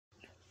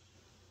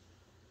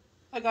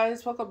Hi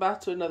guys, welcome back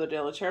to another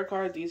daily tarot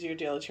card. These are your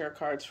daily tarot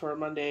cards for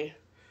Monday,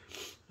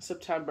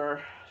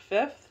 September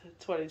 5th,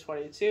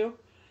 2022.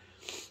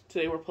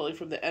 Today we're pulling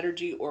from the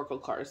Energy Oracle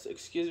cards.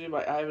 Excuse me,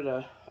 I have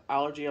an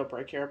allergy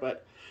outbreak here,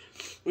 but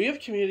we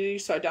have community,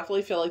 so I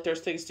definitely feel like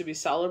there's things to be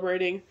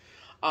celebrating.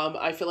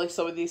 I feel like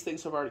some of these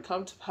things have already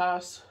come to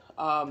pass,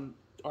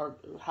 are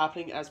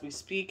happening as we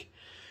speak.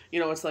 You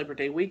know, it's Labor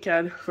Day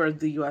weekend for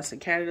the US and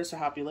Canada, so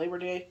happy Labor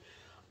Day.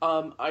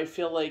 I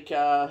feel like,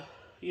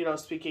 you know,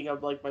 speaking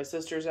of like my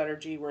sister's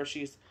energy where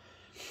she's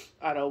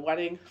at a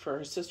wedding for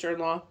her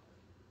sister-in-law,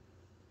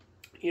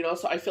 you know,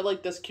 so I feel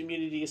like this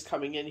community is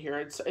coming in here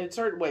in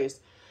certain ways.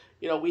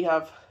 You know, we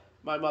have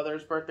my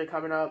mother's birthday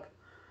coming up,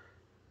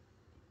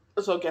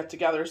 so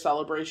get-together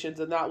celebrations,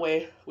 and that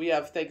way we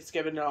have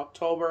Thanksgiving in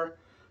October.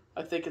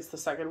 I think it's the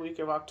second week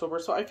of October,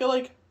 so I feel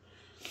like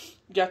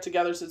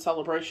get-togethers and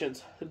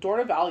celebrations, the door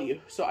to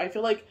value. So I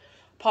feel like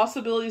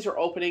possibilities are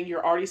opening.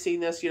 You're already seeing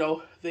this. You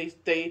know,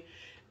 they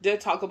did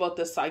talk about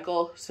this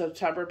cycle,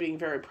 September being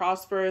very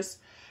prosperous,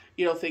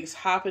 you know, things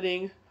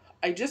happening.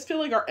 I just feel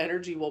like our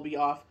energy will be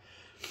off.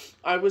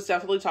 I was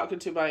definitely talking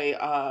to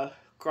my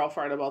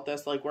girlfriend about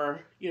this, like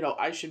where, you know,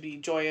 I should be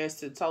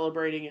joyous and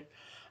celebrating,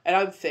 and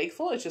I'm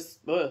thankful. It's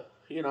just, bleh,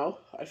 you know,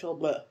 I feel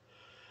bleh.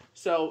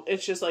 So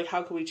it's just like,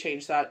 how can we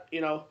change that? You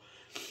know,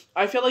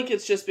 I feel like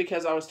it's just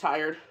because I was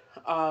tired.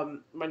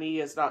 My knee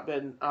has not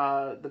been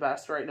the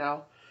best right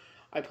now.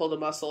 I pulled a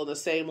muscle in the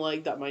same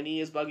leg that my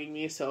knee is bugging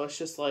me. So it's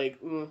just like,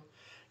 you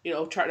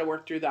know, trying to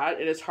work through that.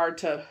 And it's hard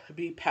to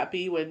be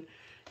peppy when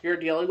you're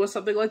dealing with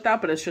something like that.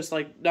 But it's just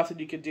like nothing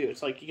you can do.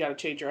 It's like you got to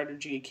change your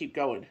energy and keep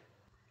going.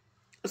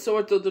 So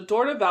with the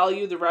door to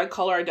value, the red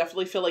color, I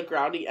definitely feel like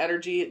grounding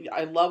energy.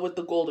 I love with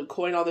the golden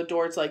coin on the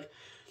door. It's like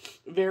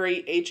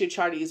very ancient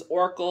Chinese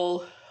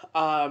oracle,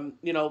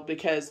 you know,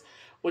 because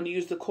when you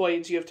use the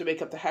coins, you have to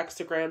make up the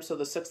hexagram. So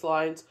the 6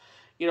 lines.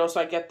 You know,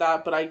 so I get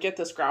that, but I get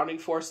this grounding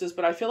forces,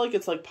 but I feel like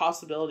it's like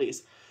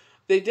possibilities.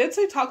 They did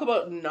say talk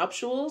about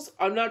nuptials.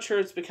 I'm not sure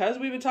it's because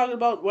we've been talking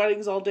about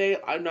weddings all day.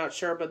 I'm not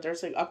sure, but they're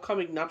saying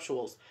upcoming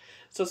nuptials.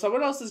 So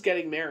someone else is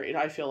getting married,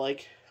 I feel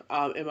like,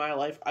 in my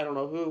life. I don't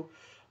know who,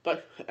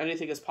 but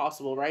anything is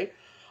possible, right?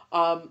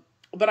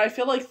 But I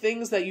feel like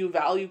things that you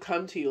value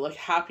come to you, like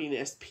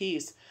happiness,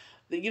 peace.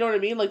 You know what I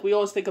mean? Like we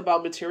always think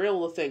about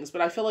material things,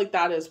 but I feel like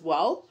that as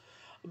well.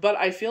 But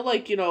I feel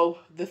like, you know,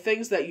 the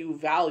things that you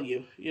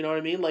value, you know what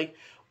I mean? Like,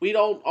 we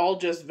don't all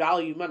just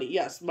value money.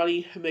 Yes,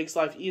 money makes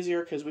life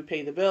easier because we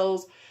pay the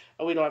bills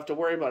and we don't have to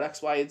worry about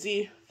X, Y, and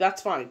Z.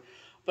 That's fine.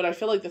 But I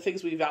feel like the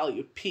things we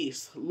value,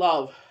 peace,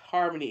 love,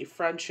 harmony,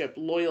 friendship,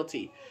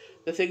 loyalty,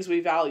 the things we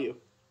value.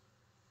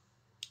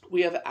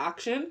 We have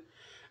action.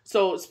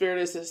 So Spirit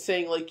is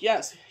saying, like,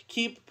 yes,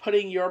 keep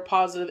putting your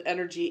positive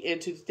energy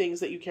into the things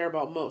that you care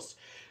about most.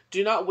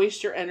 Do not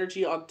waste your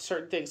energy on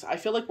certain things. I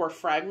feel like we're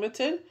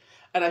fragmented.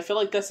 And I feel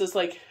like this is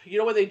like, you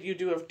know when you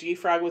do a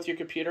defrag with your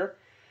computer?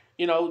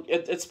 You know,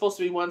 it's supposed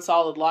to be one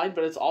solid line,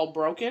 but it's all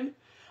broken.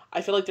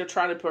 I feel like they're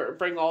trying to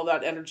bring all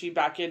that energy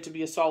back in to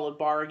be a solid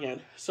bar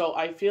again. So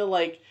I feel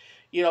like,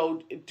 you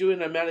know,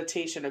 doing a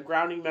meditation, a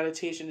grounding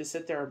meditation to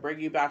sit there and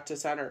bring you back to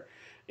center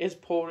is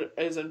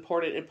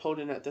important and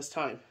potent at this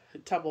time.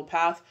 Temple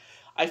path.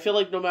 I feel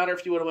like no matter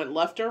if you would have went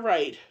left or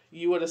right,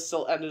 you would have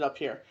still ended up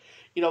here.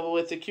 You know, but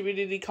with the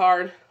community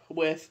card,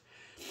 with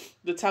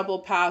the temple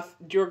path,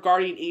 your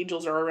guardian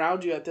angels are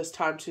around you at this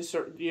time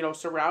to, you know,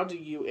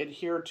 surrounding you and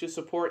here to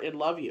support and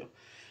love you.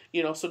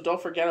 You know, so don't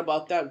forget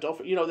about them.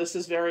 You know, this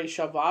is very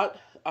Shabbat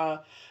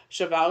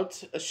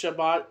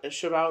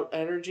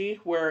energy,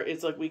 where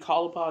it's like we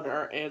call upon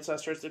our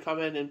ancestors to come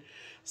in and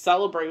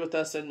celebrate with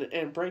us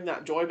and bring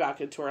that joy back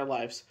into our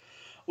lives.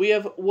 We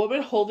have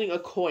woman holding a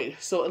coin.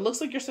 So it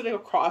looks like you're sitting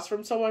across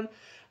from someone.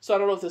 So I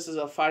don't know if this is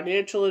a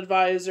financial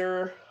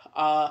advisor,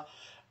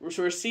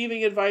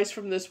 receiving advice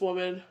from this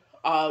woman.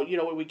 You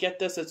know, when we get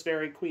this, it's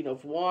very Queen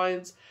of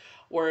Wands,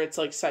 where it's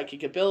like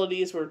psychic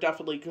abilities. We're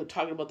definitely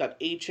talking about that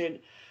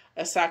ancient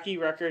Asaki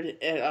record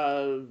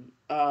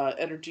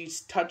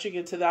energies touching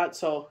into that.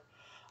 So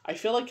I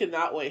feel like in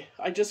that way,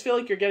 I just feel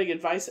like you're getting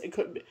advice. It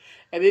could be,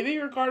 and maybe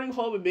regarding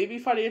home, and maybe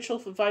financial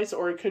advice,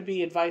 or it could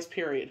be advice,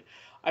 period.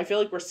 I feel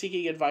like we're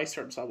seeking advice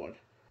from someone.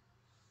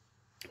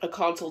 A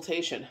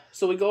consultation.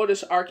 So we go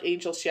to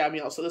Archangel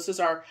Shamiel. So this is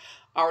our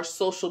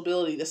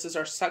sociability. This is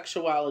our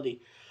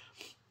sexuality.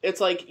 It's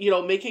like, you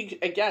know, making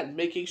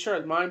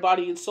sure mind,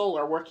 body, and soul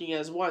are working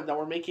as one, that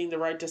we're making the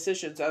right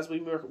decisions as we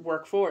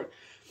work forward.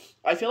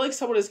 I feel like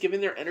someone is giving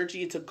their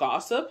energy to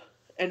gossip,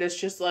 and it's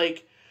just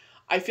like,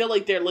 I feel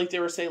like they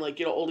were saying, like,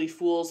 you know, only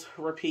fools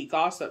repeat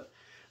gossip.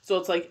 So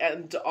it's like,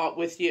 and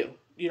with you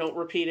don't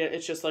repeat it.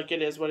 It's just like,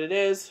 it is what it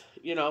is,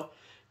 you know,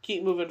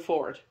 keep moving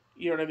forward.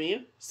 You know what I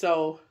mean?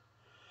 So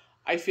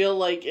I feel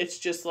like it's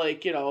just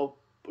like, you know,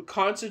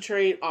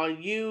 concentrate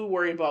on you,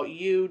 worry about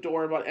you, don't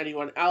worry about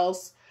anyone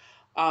else.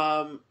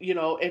 You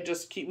know, and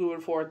just keep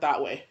moving forward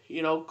that way.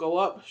 You know, go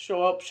up,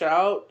 shout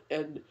out,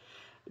 and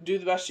do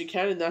the best you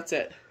can, and that's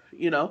it.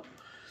 You know?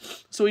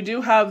 So we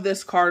do have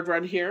this card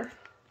run here.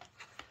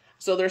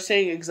 So they're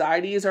saying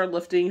anxieties are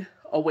lifting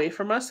away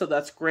from us. So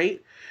that's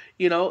great.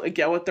 You know,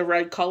 again, with the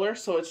red color.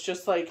 So it's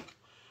just like,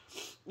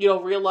 you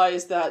know,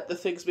 realize that the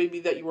things maybe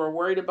that you were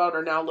worried about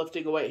are now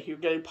lifting away. You're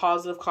getting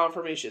positive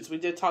confirmations. We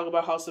did talk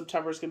about how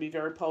September is going to be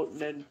very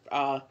potent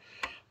and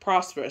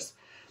prosperous.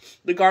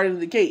 The Guardian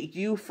of the Gate,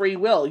 you free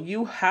will.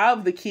 You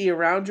have the key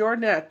around your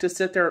neck to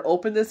sit there and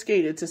open this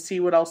gate and to see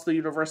what else the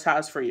universe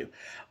has for you.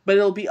 But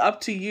it'll be up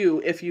to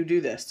you if you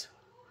do this.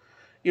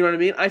 You know what I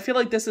mean? I feel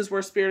like this is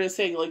where Spirit is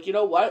saying, like, you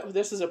know what?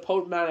 This is a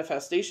potent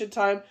manifestation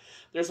time.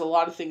 There's a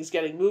lot of things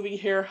getting moving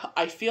here.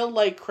 I feel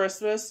like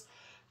Christmas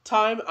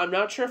time. I'm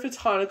not sure if it's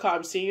Hanukkah.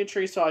 I'm seeing a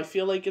tree, so I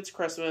feel like it's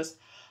Christmas.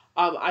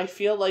 I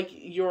feel like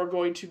you're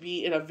going to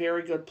be in a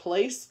very good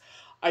place.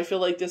 I feel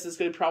like this is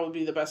going to probably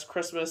be the best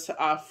Christmas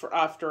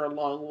after a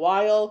long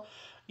while.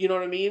 You know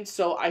what I mean?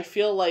 So I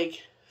feel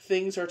like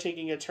things are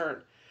taking a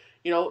turn.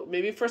 You know,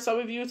 maybe for some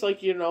of you, it's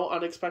like, you know,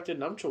 unexpected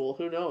nuptial.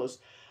 Who knows?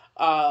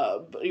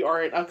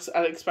 Or an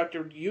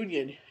unexpected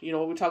union. You know,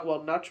 when we talk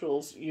about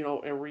nuptials, you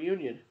know, and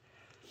reunion.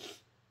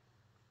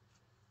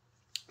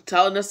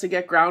 Telling us to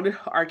get grounded,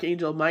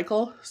 Archangel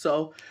Michael.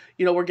 So,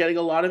 you know, we're getting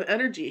a lot of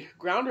energy.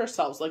 Ground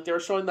ourselves. Like they were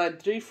showing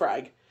that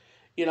defrag,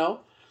 you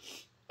know?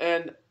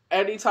 And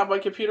anytime my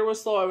computer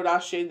was slow, I would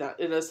ask Shane that.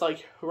 And it's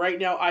like, right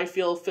now I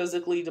feel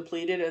physically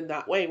depleted in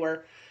that way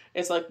where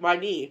it's like my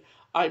knee.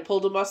 I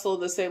pulled a muscle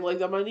in the same leg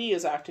that my knee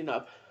is acting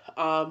up.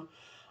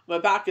 My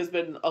back has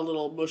been a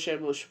little mush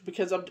and mush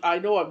because I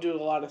know I'm doing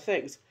a lot of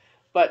things.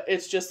 But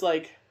it's just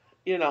like,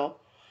 you know,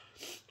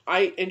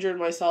 I injured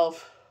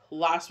myself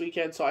last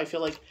weekend, so I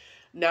feel like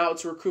now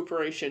it's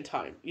recuperation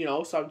time, you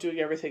know, so I'm doing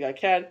everything I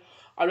can.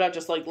 I'm not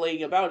just like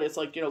laying about. It's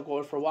like, you know,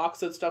 going for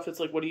walks and stuff. It's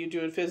like, what do you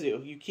do in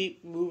physio? You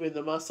keep moving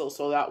the muscle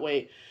so that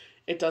way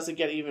it doesn't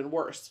get even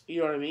worse.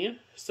 You know what I mean?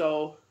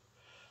 So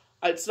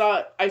it's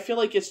not, I feel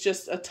like it's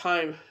just a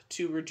time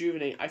to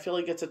rejuvenate. I feel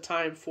like it's a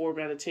time for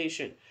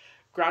meditation,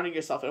 grounding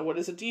yourself. And what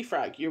is a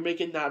defrag? You're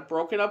making that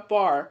broken up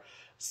bar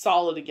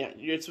solid again.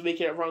 You're just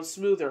making it run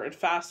smoother and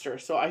faster.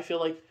 So I feel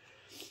like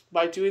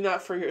by doing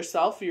that for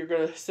yourself, you're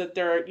going to sit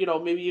there, you know,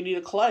 maybe you need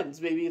a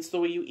cleanse. Maybe it's the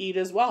way you eat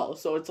as well.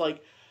 So it's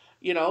like,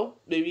 you know,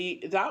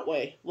 maybe that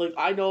way. Like,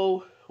 I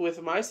know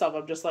with myself,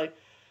 I'm just like,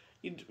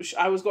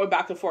 I was going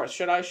back and forth.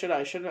 Should I?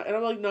 And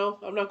I'm like, no,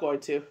 I'm not going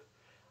to.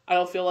 I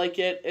don't feel like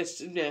it.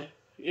 It's, nah,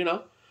 you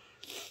know.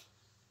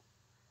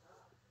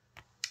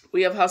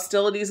 We have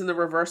hostilities in the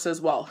reverse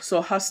as well.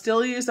 So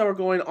hostilities that were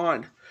going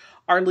on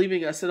are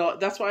leaving us. And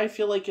that's why I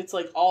feel like it's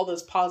like all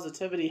this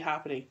positivity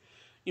happening.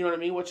 You know what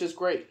I mean? Which is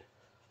great.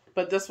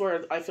 But this is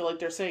where I feel like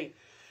they're saying,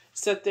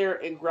 sit there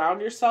and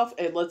ground yourself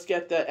and let's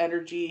get the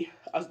energy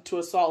to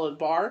a solid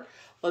bar.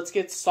 Let's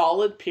get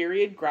solid,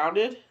 period,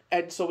 grounded,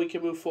 and so we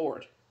can move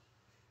forward.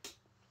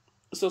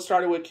 So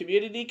starting with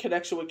community,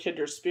 connection with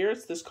kindred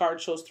spirits. This card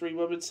shows 3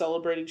 women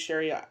celebrating,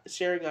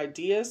 sharing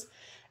ideas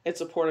and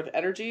supportive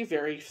energy.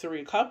 Very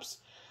 3 cups.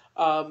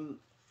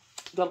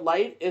 The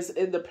light is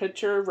in the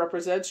picture,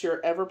 represents your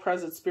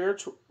ever-present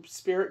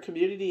spirit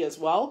community as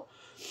well.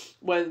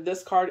 When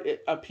this card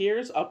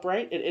appears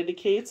upright, it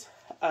indicates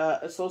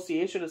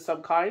association of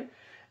some kind.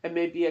 It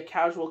may be a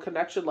casual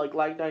connection like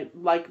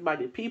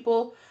like-minded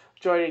people,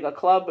 joining a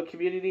club, a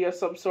community of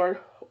some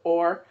sort,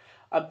 or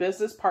a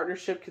business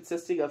partnership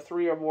consisting of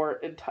 3 or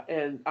more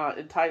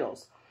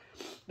entitles.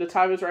 The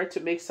time is right to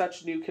make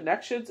such new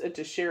connections and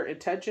to share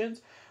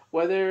intentions,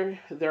 whether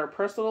they're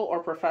personal or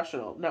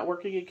professional.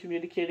 Networking and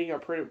communicating are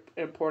pretty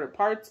important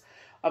parts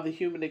of the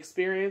human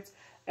experience,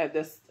 and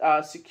this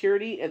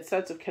security and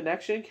sense of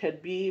connection can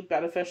be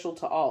beneficial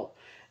to all.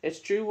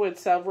 It's true when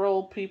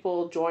several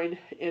people join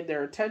in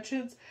their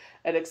intentions,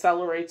 and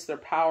accelerates their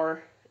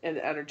power in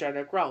the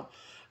energetic realm.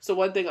 So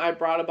one thing I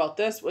brought about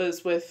this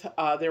was with,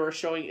 they were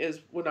showing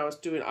is when I was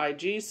doing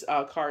IG's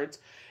cards,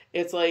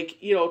 it's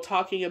like, you know,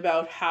 talking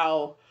about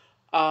how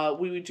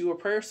we would do a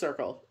prayer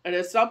circle. And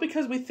it's not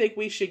because we think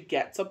we should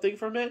get something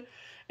from it.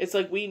 It's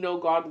like we know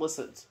God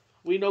listens.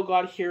 We know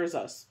God hears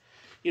us.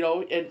 You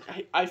know, and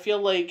I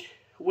feel like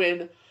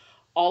when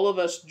all of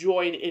us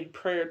join in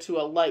prayer to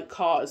a like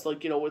cause,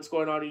 like, you know, what's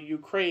going on in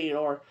Ukraine,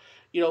 or,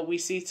 you know, we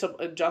see some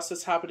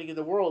injustice happening in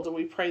the world, and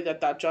we pray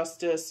that that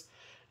justice,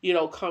 you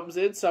know, comes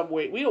in some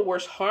way. We don't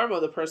wish harm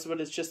on the person,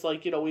 but it's just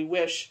like, you know, we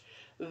wish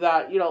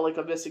that, you know, like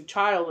a missing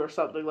child or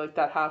something like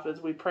that happens.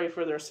 We pray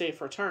for their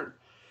safe return.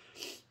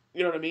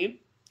 You know what I mean?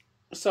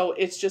 So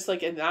it's just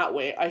like in that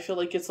way, I feel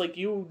like it's like,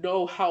 you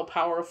know how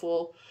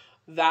powerful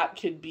that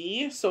can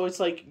be. So it's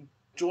like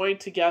join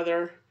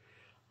together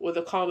with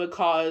a common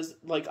cause.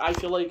 Like, I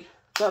feel like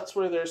that's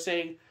where they're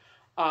saying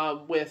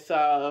with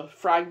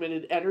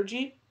fragmented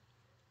energy,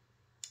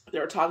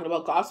 they're talking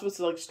about gossip. It's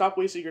like, stop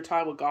wasting your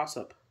time with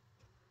gossip.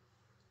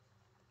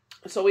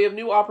 So we have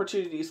new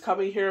opportunities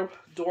coming here,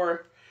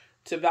 door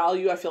to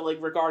value, I feel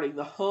like, regarding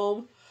the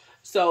home.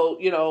 So,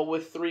 you know,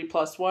 with 3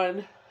 +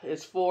 1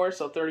 is 4,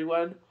 so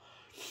 31.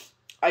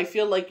 I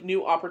feel like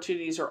new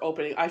opportunities are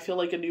opening. I feel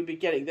like a new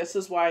beginning. This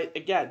is why,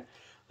 again,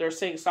 they're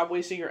saying stop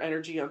wasting your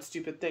energy on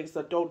stupid things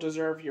that don't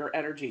deserve your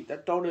energy,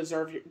 that don't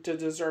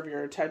deserve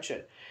your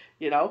attention,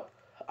 you know?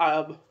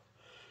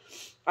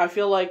 I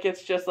feel like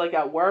it's just like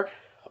at work,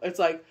 It's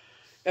like,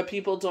 if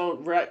people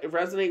don't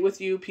resonate with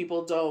you,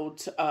 people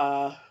don't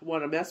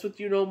want to mess with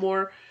you no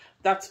more,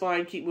 that's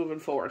fine. Keep moving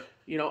forward.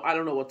 You know, I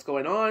don't know what's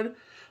going on,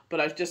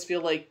 but I just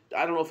feel like,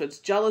 I don't know if it's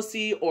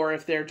jealousy or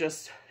if they're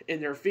just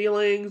in their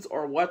feelings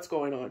or what's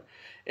going on.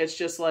 It's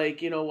just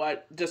like, you know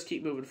what, just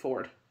keep moving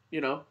forward.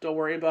 You know, don't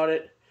worry about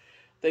it.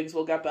 Things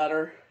will get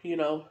better. You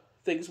know,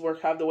 things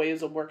have the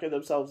ways of working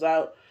themselves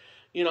out.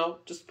 You know,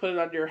 just put it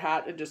under your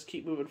hat and just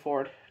keep moving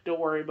forward. Don't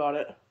worry about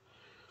it.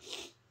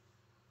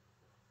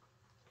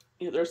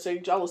 You know, they're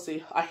saying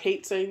jealousy. I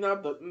hate saying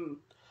that, but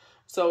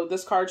So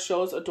this card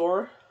shows a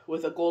door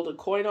with a golden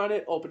coin on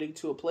it, opening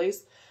to a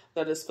place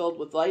that is filled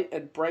with light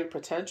and bright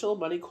potential.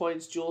 Money,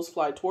 coins, jewels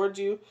fly towards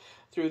you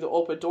through the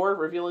open door,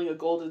 revealing a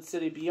golden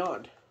city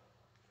beyond.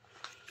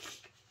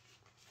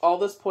 All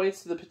this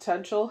points to the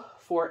potential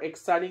for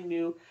exciting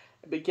new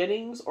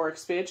beginnings or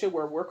expansion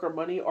where work or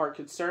money are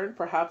concerned.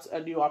 Perhaps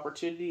a new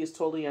opportunity is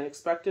totally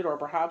unexpected, or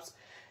perhaps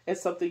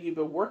it's something you've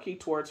been working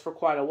towards for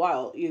quite a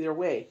while. Either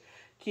way,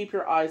 keep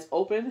your eyes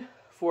open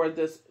for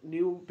this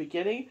new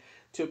beginning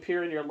to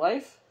appear in your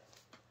life.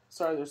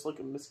 Sorry, there's like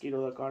a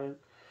mosquito that got in.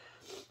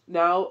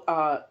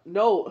 Now,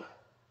 know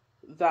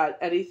that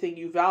anything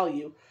you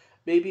value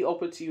may be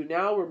open to you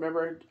now.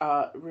 Remember,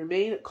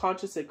 remain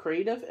conscious and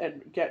creative,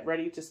 and get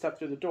ready to step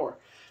through the door.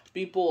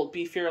 Be bold,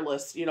 be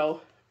fearless, you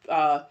know.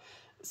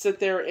 Sit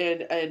there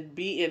and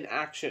be in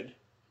action.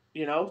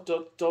 You know,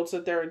 don't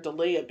sit there and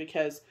delay it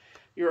because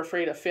you're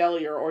afraid of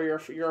failure, or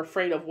you're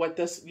afraid of what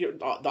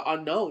the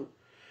unknown.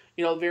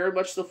 You know, very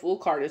much the Fool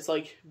card. It's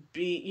like,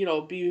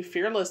 be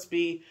fearless,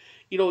 be,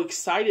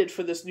 excited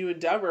for this new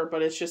endeavor,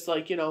 but it's just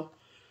like,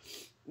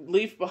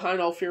 leave behind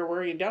all fear,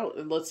 worry, and doubt,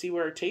 and let's see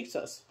where it takes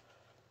us.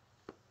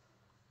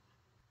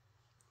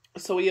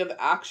 So we have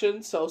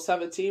action. So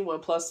 17, 1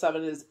 plus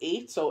 7 is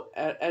 8. So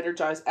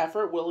energize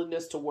effort,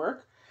 willingness to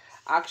work.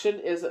 Action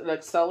is an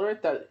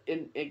accelerant that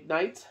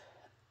ignites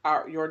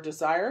your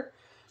desire.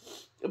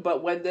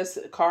 But when this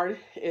card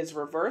is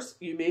reversed,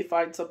 you may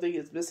find something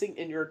is missing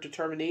in your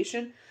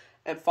determination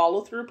and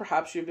follow through.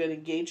 Perhaps you've been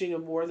engaging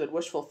in more than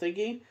wishful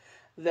thinking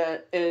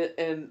than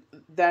in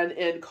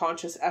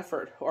conscious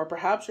effort. Or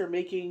perhaps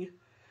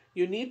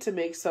you need to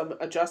make some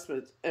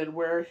adjustments in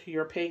where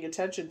you're paying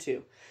attention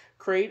to.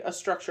 Create a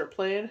structured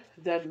plan,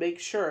 then make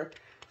sure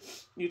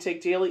you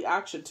take daily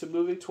action to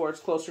moving towards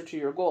closer to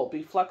your goal.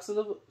 Be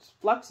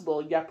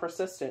flexible yet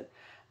persistent,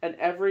 and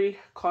every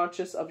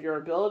conscious of your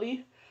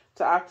ability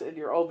to act in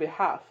your own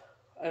behalf.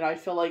 And I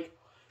feel like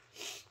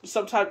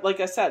sometimes,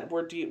 like I said,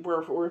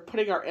 we're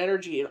putting our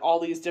energy in all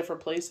these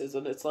different places,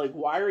 and it's like,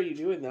 why are you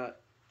doing that?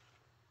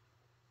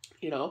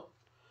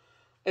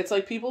 It's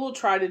like people will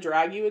try to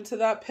drag you into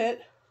that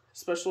pit,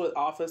 especially with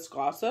office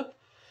gossip,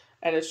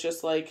 and it's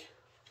just like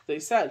they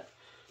said,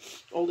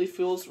 only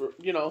fools,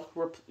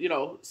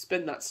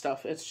 spin that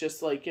stuff. It's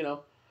just like,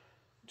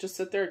 just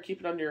sit there and keep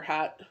it under your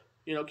hat,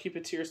 keep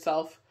it to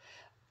yourself.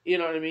 You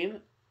know what I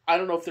mean? I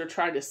don't know if they're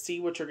trying to see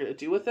what you're going to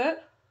do with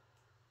it,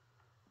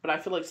 but I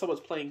feel like someone's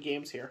playing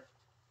games here.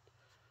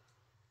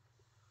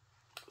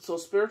 So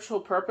spiritual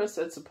purpose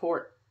and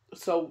support.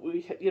 So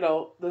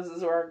this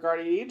is where our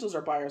guardian angels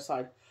are by our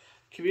side.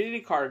 Community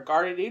card,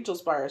 guardian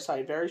angels by our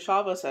side. Very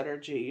Shabbos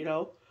energy,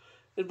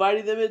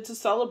 inviting them in to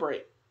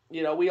celebrate.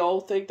 We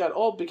all think that,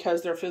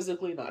 because they're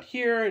physically not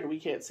here and we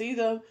can't see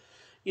them,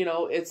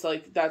 it's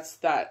like, that's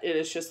that. It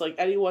is just like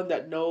anyone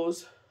that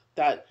knows,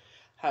 that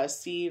has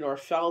seen or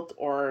felt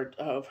or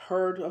have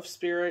heard of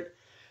spirit.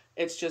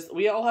 It's just,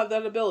 we all have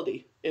that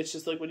ability. It's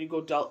just like when you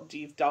go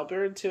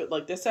deeper into it,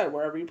 like they said,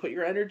 wherever you put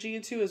your energy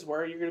into is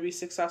where you're going to be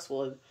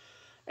successful.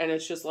 And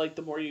it's just like,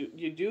 the more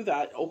you do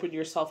that, open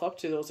yourself up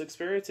to those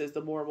experiences, the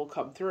more will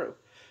come through,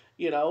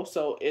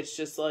 so it's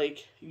just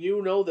like,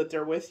 that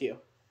they're with you.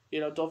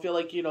 Don't feel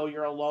like,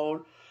 you're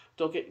alone.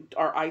 Don't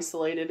are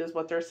isolated is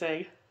what they're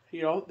saying.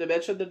 They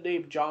mentioned the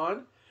name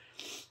John,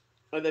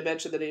 and they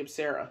mentioned the name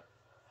Sarah.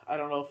 I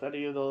don't know if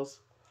any of those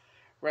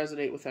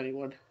resonate with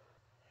anyone.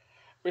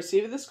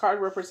 Receiving this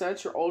card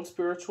represents your own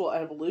spiritual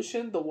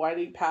evolution. The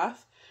winding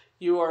path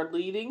you are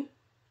leading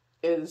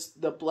is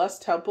the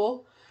blessed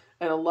temple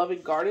and a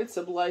loving garden,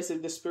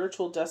 symbolizing the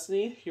spiritual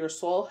destiny your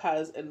soul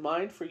has in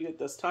mind for you at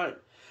this time.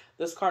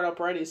 This card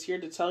upright is here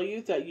to tell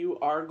you that you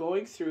are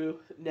going through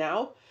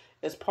now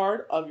as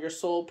part of your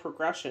soul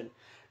progression.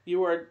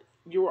 You are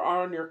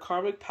on your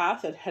karmic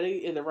path and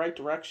heading in the right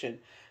direction.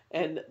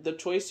 And the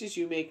choices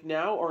you make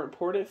now are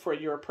important for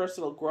your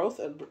personal growth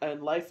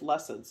and life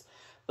lessons.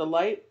 The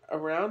light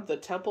around the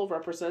temple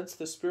represents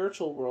the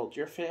spiritual world,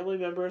 your family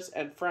members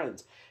and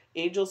friends,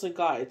 angels and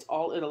guides,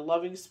 all in a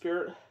loving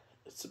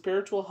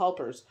spiritual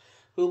helpers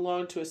who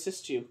long to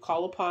assist you.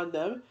 Call upon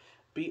them.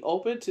 Be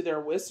open to their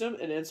wisdom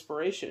and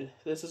inspiration.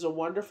 This is a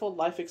wonderful,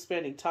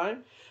 life-expanding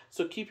time,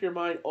 so keep your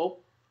mind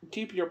open.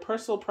 Keep your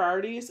personal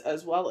priorities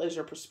as well as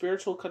your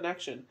spiritual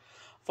connection.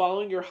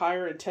 Following your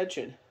higher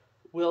intention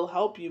will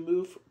help you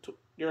move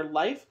your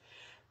life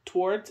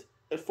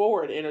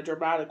forward in a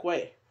dramatic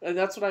way. And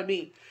that's what I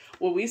mean.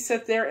 When we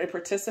sit there and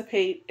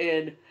participate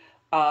in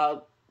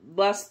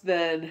less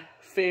than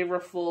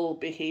favorable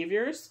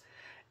behaviors,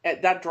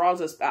 that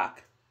draws us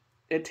back.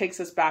 It takes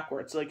us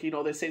backwards. Like,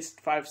 they say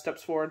 5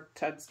 steps forward,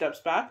 10 steps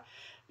back.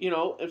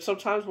 And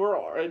sometimes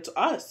it's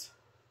us.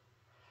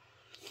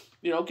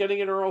 Getting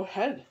in our own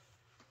head.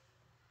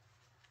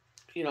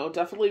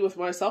 Definitely with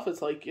myself,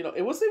 it's like,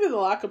 it wasn't even the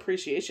lack of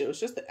appreciation. It was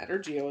just the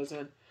energy I was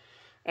in.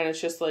 And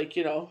it's just like,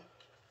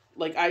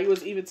 like I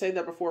was even saying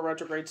that before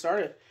retrograde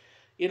started.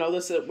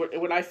 This is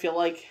when I feel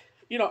like,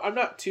 I'm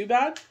not too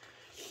bad.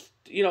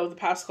 The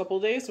past couple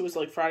of days, it was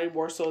like Friday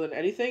more so than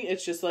anything.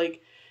 It's just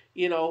like,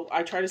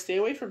 I try to stay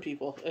away from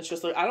people. It's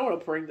just like, I don't want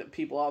to bring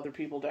other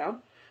people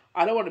down.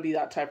 I don't want to be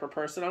that type of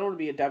person. I don't want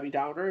to be a Debbie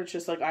Downer. It's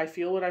just like, I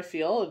feel what I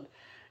feel, and,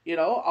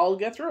 I'll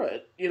get through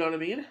it. You know what I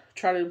mean?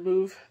 Try to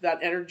move that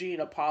energy in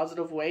a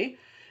positive way.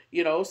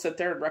 Sit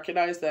there and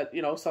recognize that,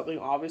 something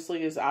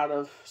obviously is out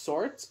of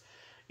sorts.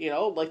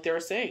 Like they were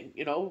saying,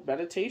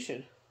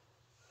 meditation.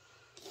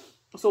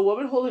 So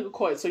woman holding a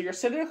coin. So you're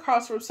sitting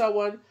across from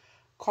someone.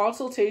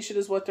 Consultation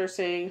is what they're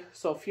saying.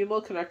 So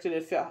female connected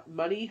in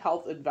money,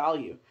 health, and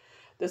value.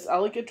 This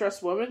elegant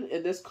dressed woman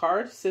in this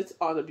card sits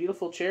on a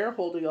beautiful chair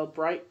holding a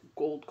bright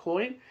gold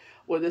coin.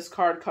 When this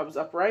card comes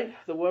upright,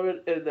 the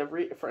woman in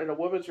a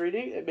woman's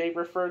reading, it may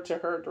refer to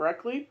her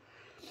directly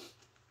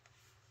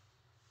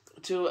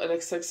to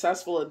a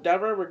successful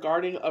endeavor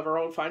regarding of her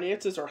own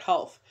finances or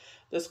health.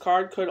 This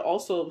card could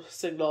also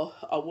signal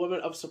a woman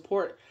of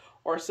support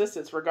or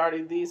assistance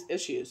regarding these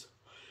issues.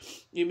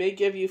 You may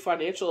give you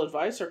financial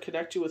advice or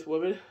connect you with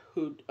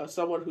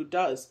someone who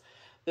does.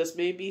 This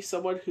may be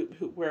someone who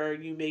where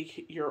you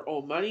make your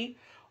own money,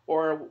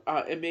 or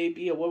it may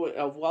be a woman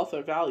of wealth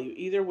or value.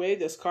 Either way,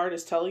 this card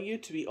is telling you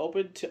to be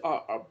open to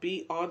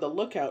be on the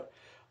lookout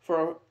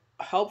for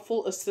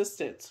helpful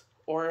assistance,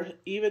 or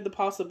even the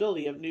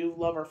possibility of new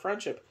love or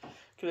friendship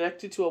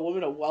connected to a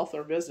woman of wealth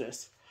or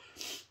business.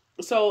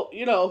 So,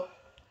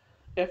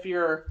 if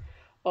you're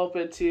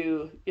open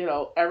to,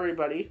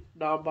 everybody,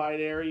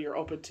 non-binary, you're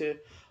open to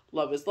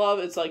love is love,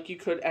 it's like you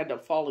could end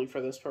up falling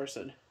for this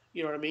person.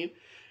 You know what I mean?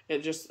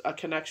 It's just a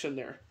connection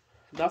there.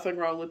 Nothing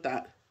wrong with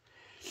that.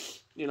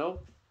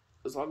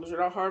 As long as you're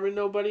not harming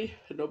nobody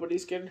and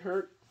nobody's getting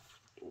hurt,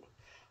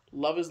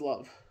 love is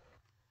love.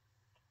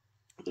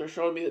 They're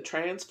showing me the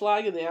trans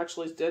flag, and they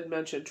actually did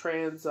mention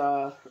trans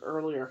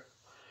earlier.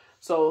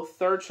 So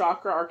third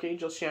chakra,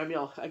 Archangel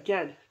Chamuel.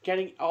 Again,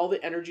 getting all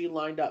the energy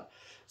lined up.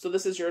 So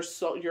this is your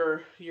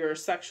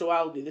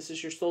sexuality. This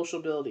is your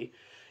sociability.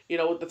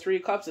 With the 3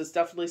 of Cups, it's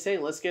definitely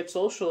saying, let's get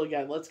social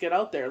again. Let's get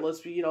out there. Let's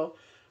be,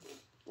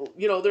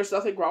 there's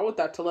nothing wrong with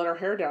that, to let our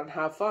hair down and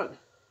have fun.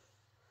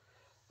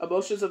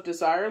 Emotions of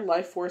desire,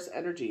 life force,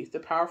 energy. The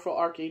powerful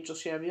Archangel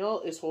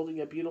Chamuel is holding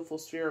a beautiful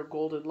sphere of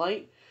golden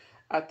light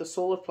at the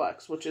solar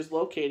plex, which is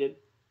located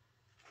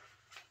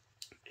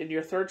in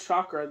your 3rd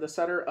chakra, the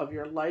center of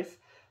your life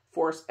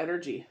force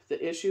energy.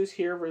 The issues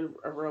here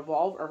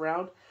revolve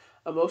around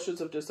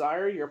emotions of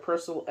desire, your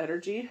personal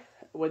energy.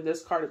 When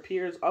this card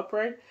appears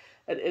upright,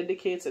 it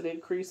indicates an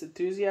increased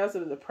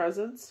enthusiasm in the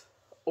presence,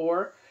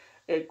 or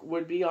it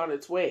would be on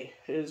its way.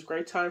 It is a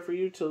great time for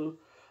you to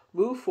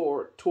move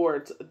forward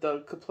towards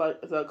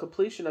the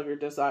completion of your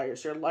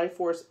desires. Your life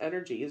force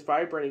energy is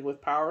vibrating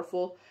with power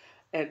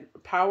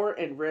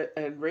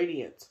and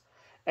radiance.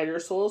 And your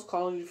soul is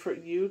calling for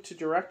you to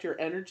direct your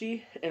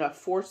energy in a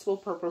forceful,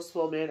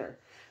 purposeful manner.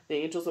 The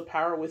angels of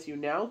power are with you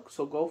now,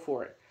 so go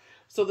for it.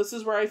 So this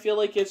is where I feel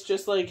like it's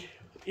just like,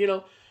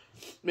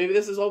 maybe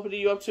this is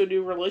opening you up to a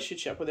new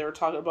relationship, where they were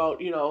talking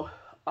about,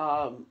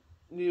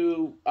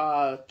 new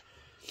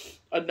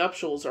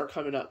nuptials are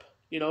coming up.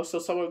 So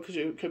someone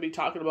could be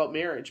talking about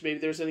marriage. Maybe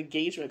there's an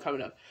engagement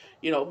coming up.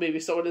 Maybe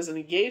someone isn't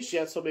engaged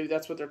yet, so maybe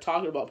that's what they're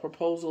talking about,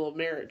 proposal of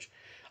marriage.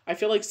 I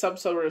feel like some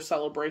sort of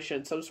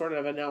celebration, some sort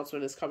of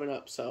announcement is coming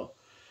up. So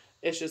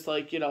it's just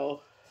like,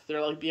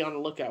 they're like, be on the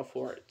lookout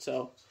for it.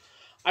 So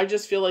I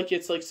just feel like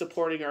it's like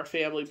supporting our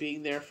family,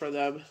 being there for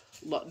them,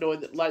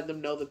 letting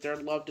them know that they're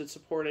loved and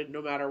supported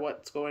no matter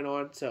what's going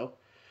on. So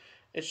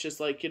it's just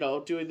like,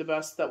 doing the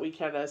best that we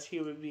can as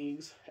human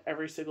beings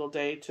every single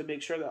day to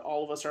make sure that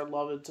all of us are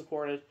loved and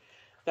supported.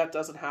 That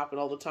doesn't happen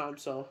all the time.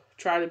 So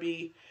try to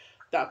be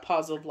that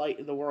positive light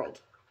in the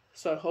world.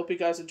 So I hope you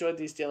guys enjoyed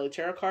these daily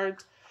tarot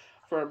cards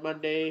for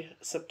Monday,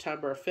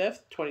 September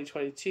 5th,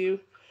 2022.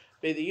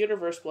 May the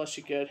universe bless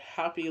you good.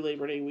 Happy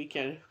Labor Day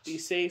weekend. Be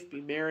safe, be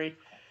merry.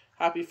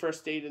 Happy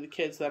first day to the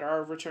kids that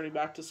are returning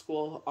back to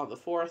school on the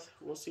 4th.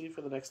 We'll see you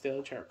for the next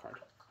daily tarot card.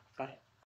 Bye.